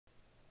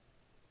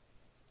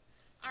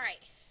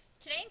Alright,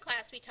 today in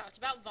class we talked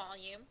about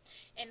volume,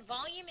 and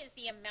volume is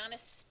the amount of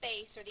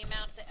space or the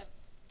amount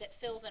that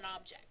fills an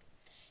object.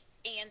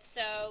 And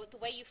so the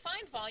way you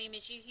find volume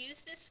is you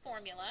use this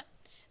formula.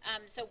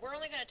 So we're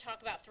only going to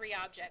talk about three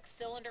objects: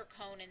 cylinder,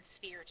 cone, and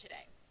sphere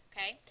today.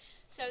 Okay?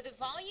 So the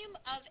volume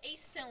of a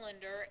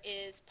cylinder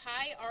is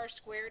pi r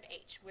squared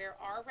h, where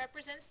r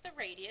represents the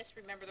radius.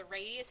 Remember, the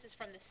radius is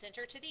from the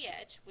center to the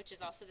edge, which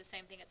is also the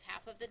same thing as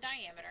half of the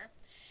diameter.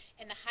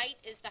 And the height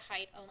is the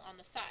height on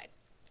the side.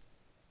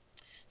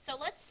 So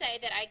let's say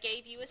that I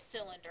gave you a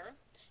cylinder,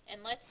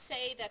 and let's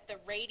say that the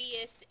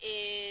radius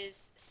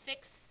is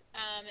 6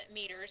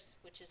 meters,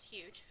 which is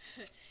huge,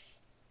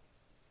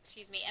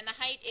 excuse me, and the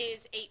height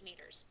is 8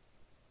 meters.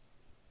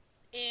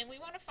 And we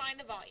want to find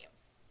the volume.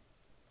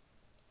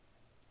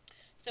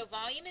 So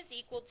volume is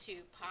equal to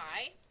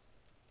pi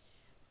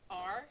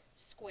r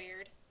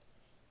squared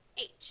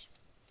h.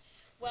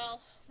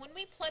 Well, when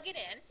we plug it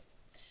in,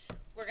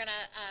 we're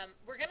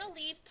gonna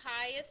leave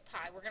pi as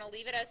pi. We're gonna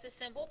leave it as the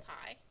symbol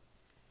pi.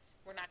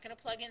 We're not going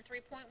to plug in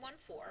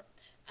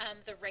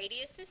 3.14. The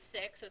radius is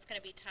 6, so it's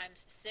going to be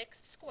times 6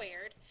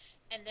 squared,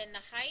 and then the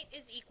height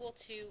is equal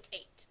to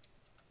 8.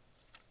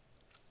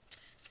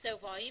 So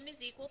volume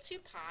is equal to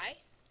pi.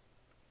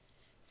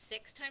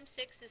 6 times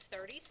 6 is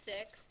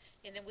 36,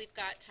 and then we've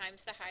got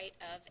times the height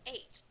of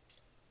 8.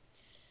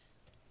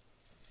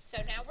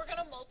 So now we're going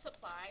to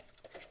multiply.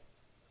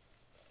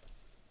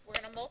 We're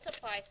going to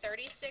multiply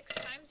 36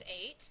 times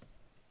 8.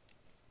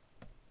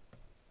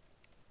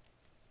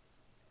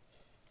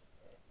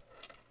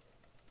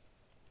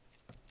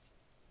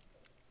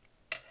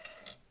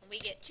 We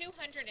get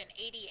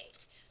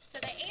 288. So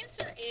the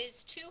answer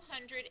is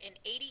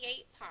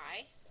 288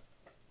 pi,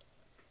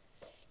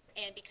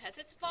 and because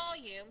it's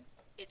volume,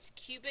 it's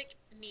cubic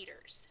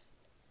meters.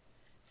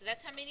 So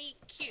that's how many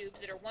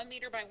cubes that are 1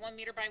 meter by 1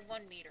 meter by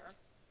 1 meter,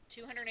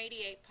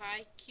 288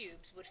 pi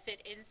cubes, would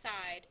fit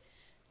inside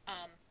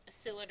a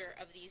cylinder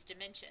of these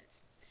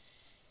dimensions.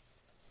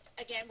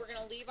 Again, we're going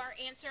to leave our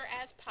answer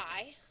as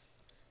pi.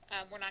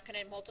 We're not going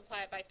to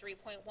multiply it by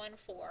 3.14.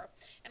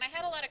 And I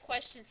had a lot of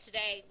questions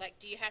today, like,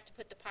 do you have to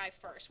put the pi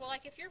first? Well,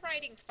 like, if you're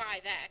writing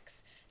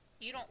 5x,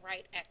 you don't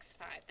write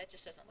x5. That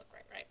just doesn't look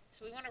right, right?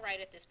 So we want to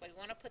write it this way. We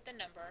want to put the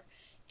number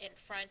in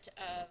front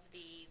of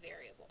the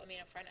variable,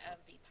 in front of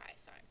the pi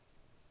sign.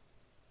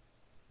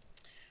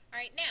 All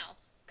right, now,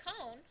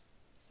 cone,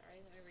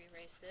 sorry, let me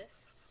re-erase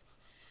this.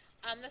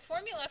 The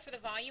formula for the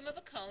volume of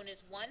a cone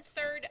is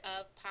 1/3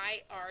 of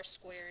pi r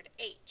squared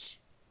h.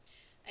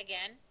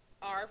 Again,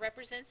 r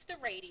represents the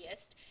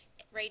radius,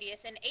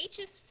 and h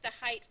is the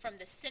height from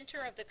the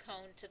center of the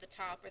cone to the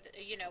top,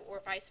 or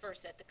vice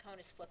versa, if the cone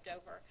is flipped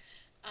over.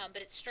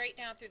 But it's straight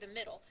down through the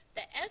middle.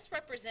 The s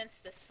represents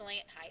the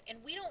slant height,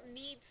 and we don't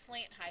need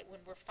slant height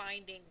when we're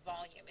finding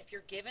volume. If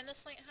you're given the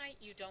slant height,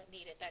 you don't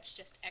need it. That's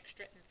just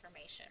extra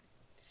information.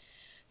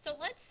 So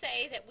let's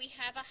say that we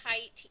have a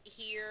height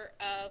here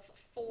of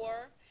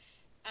 4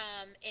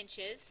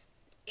 inches,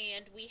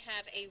 and we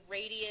have a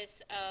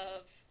radius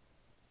of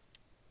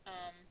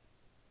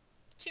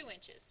 2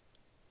 inches.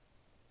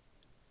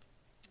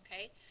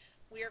 Okay,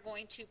 we are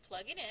going to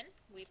plug it in.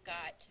 We've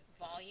got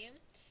volume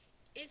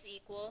is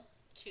equal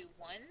to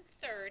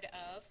 1/3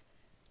 of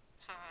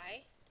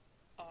pi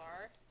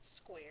r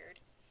squared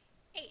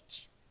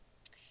h.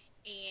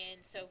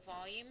 And so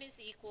volume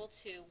is equal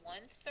to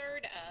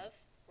 1/3 of,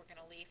 we're going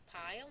to leave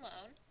pi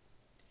alone,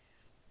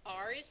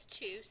 r is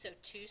 2, so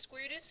 2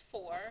 squared is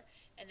 4,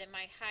 and then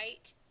my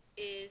height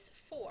is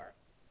 4.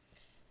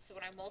 So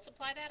when I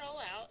multiply that all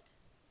out,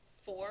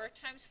 4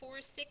 times 4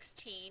 is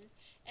 16,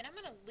 and I'm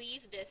going to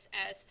leave this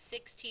as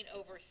 16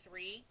 over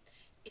 3.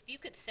 If you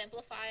could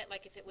simplify it,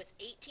 like if it was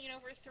 18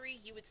 over 3,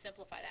 you would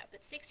simplify that.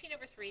 But 16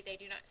 over 3,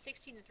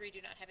 16 and 3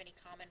 do not have any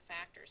common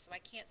factors, so I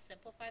can't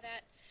simplify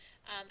that.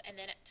 And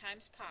then at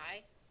times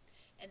pi,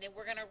 and then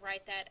we're going to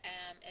write that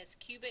as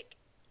cubic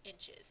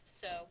inches.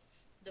 So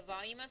the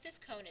volume of this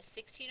cone is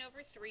 16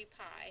 over 3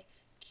 pi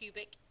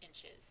cubic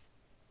inches.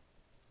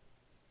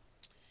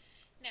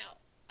 Now,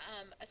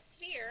 a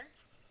sphere,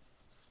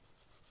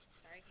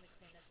 sorry, let me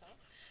clean this off.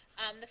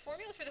 The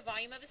formula for the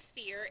volume of a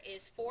sphere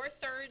is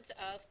 4/3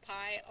 of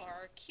pi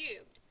r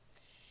cubed.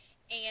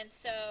 And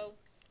so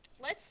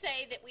let's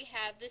say that we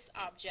have this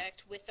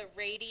object with a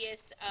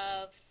radius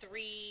of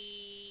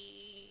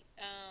 3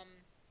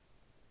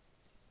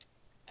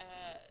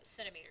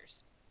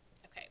 centimeters.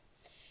 Okay.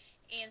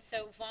 And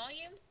so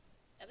volume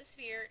of a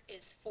sphere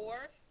is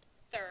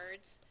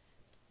 4/3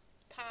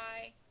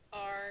 pi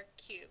r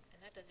cubed.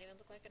 And that doesn't even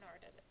look like an r,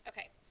 does it?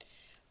 Okay.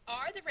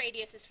 R, the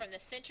radius, is from the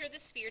center of the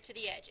sphere to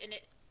the edge, and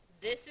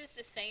this is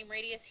the same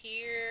radius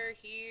here,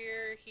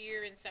 here,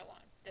 here, and so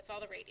on. That's all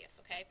the radius,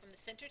 okay, from the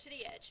center to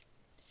the edge.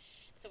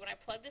 So when I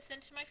plug this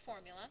into my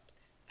formula,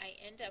 I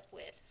end up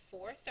with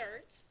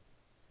 4/3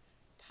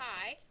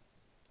 pi,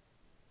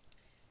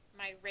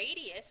 my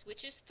radius,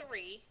 which is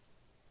 3,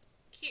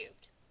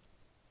 cubed.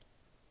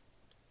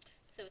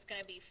 So it's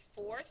going to be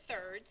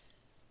 4/3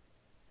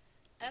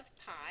 of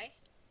pi,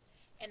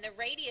 and the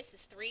radius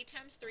is 3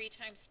 times 3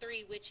 times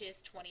 3, which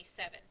is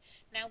 27.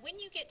 Now when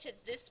you get to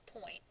this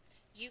point,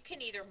 you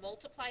can either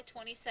multiply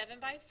 27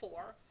 by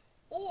 4,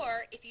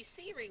 or if you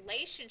see a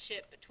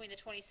relationship between the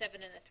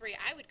 27 and the 3,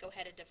 I would go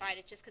ahead and divide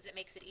it just because it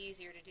makes it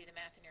easier to do the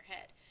math in your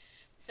head.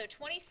 So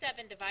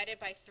 27 divided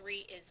by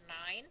 3 is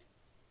 9.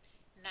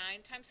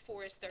 9 times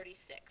 4 is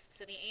 36.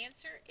 So the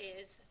answer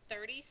is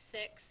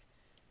 36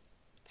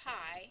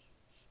 pi,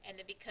 and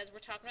then because we're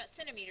talking about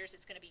centimeters,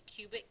 it's going to be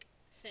cubic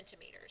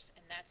centimeters,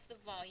 and that's the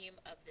volume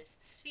of this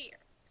sphere.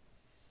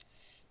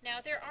 Now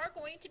there are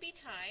going to be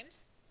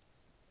times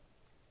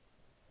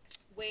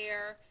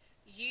where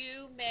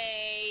you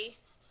may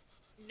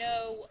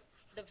know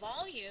the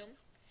volume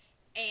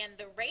and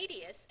the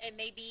radius and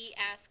may be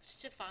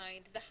asked to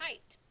find the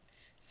height.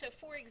 So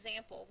for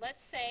example,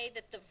 let's say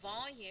that the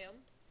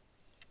volume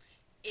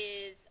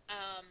is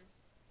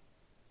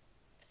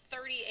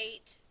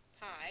 38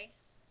 pi,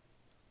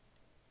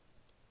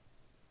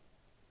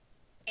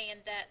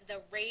 and that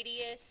the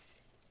radius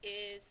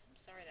is, I'm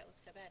sorry that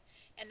looks so bad,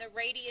 and the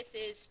radius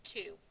is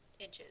 2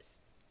 inches.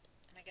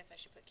 And I guess I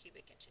should put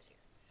cubic inches here.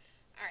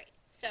 Alright,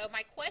 so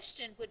my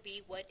question would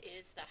be, what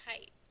is the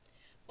height?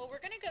 Well, we're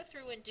going to go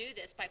through and do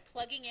this by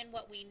plugging in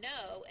what we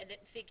know and then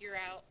figure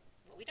out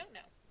what we don't know.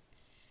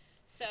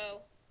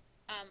 So,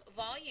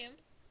 volume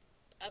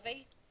of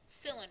a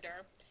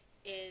cylinder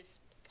is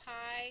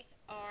pi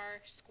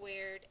r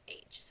squared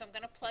h. So I'm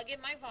going to plug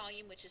in my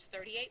volume, which is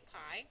 38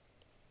 pi.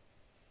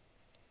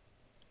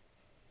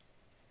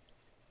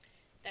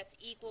 That's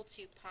equal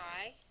to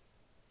pi.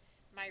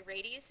 My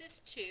radius is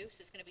 2, so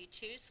it's going to be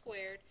 2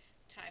 squared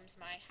times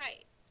my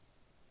height.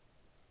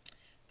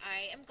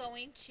 I am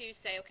going to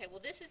say, okay,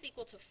 well this is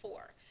equal to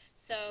 4.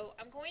 So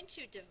I'm going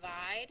to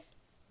divide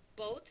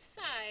both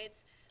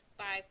sides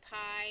by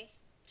pi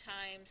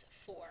times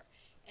 4.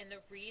 And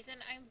the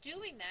reason I'm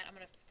doing that, I'm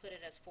going to put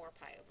it as 4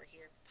 pi over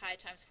here. Pi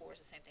times 4 is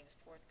the same thing as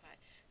 4 pi.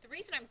 The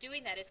reason I'm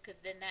doing that is because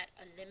then that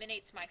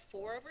eliminates my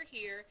 4 over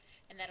here,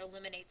 and that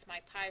eliminates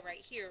my pi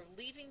right here,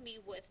 leaving me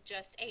with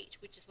just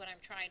h, which is what I'm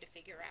trying to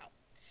figure out.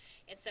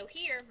 And so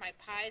here, my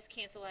pi's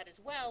cancel out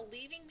as well,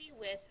 leaving me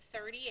with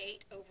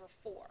 38 over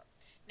 4.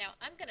 Now,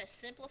 I'm going to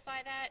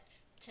simplify that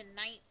to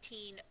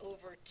 19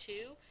 over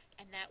 2,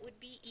 and that would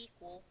be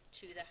equal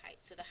to the height.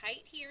 So the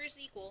height here is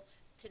equal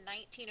to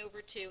 19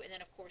 over 2, and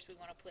then of course we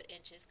want to put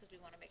inches because we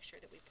want to make sure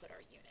that we put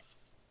our unit.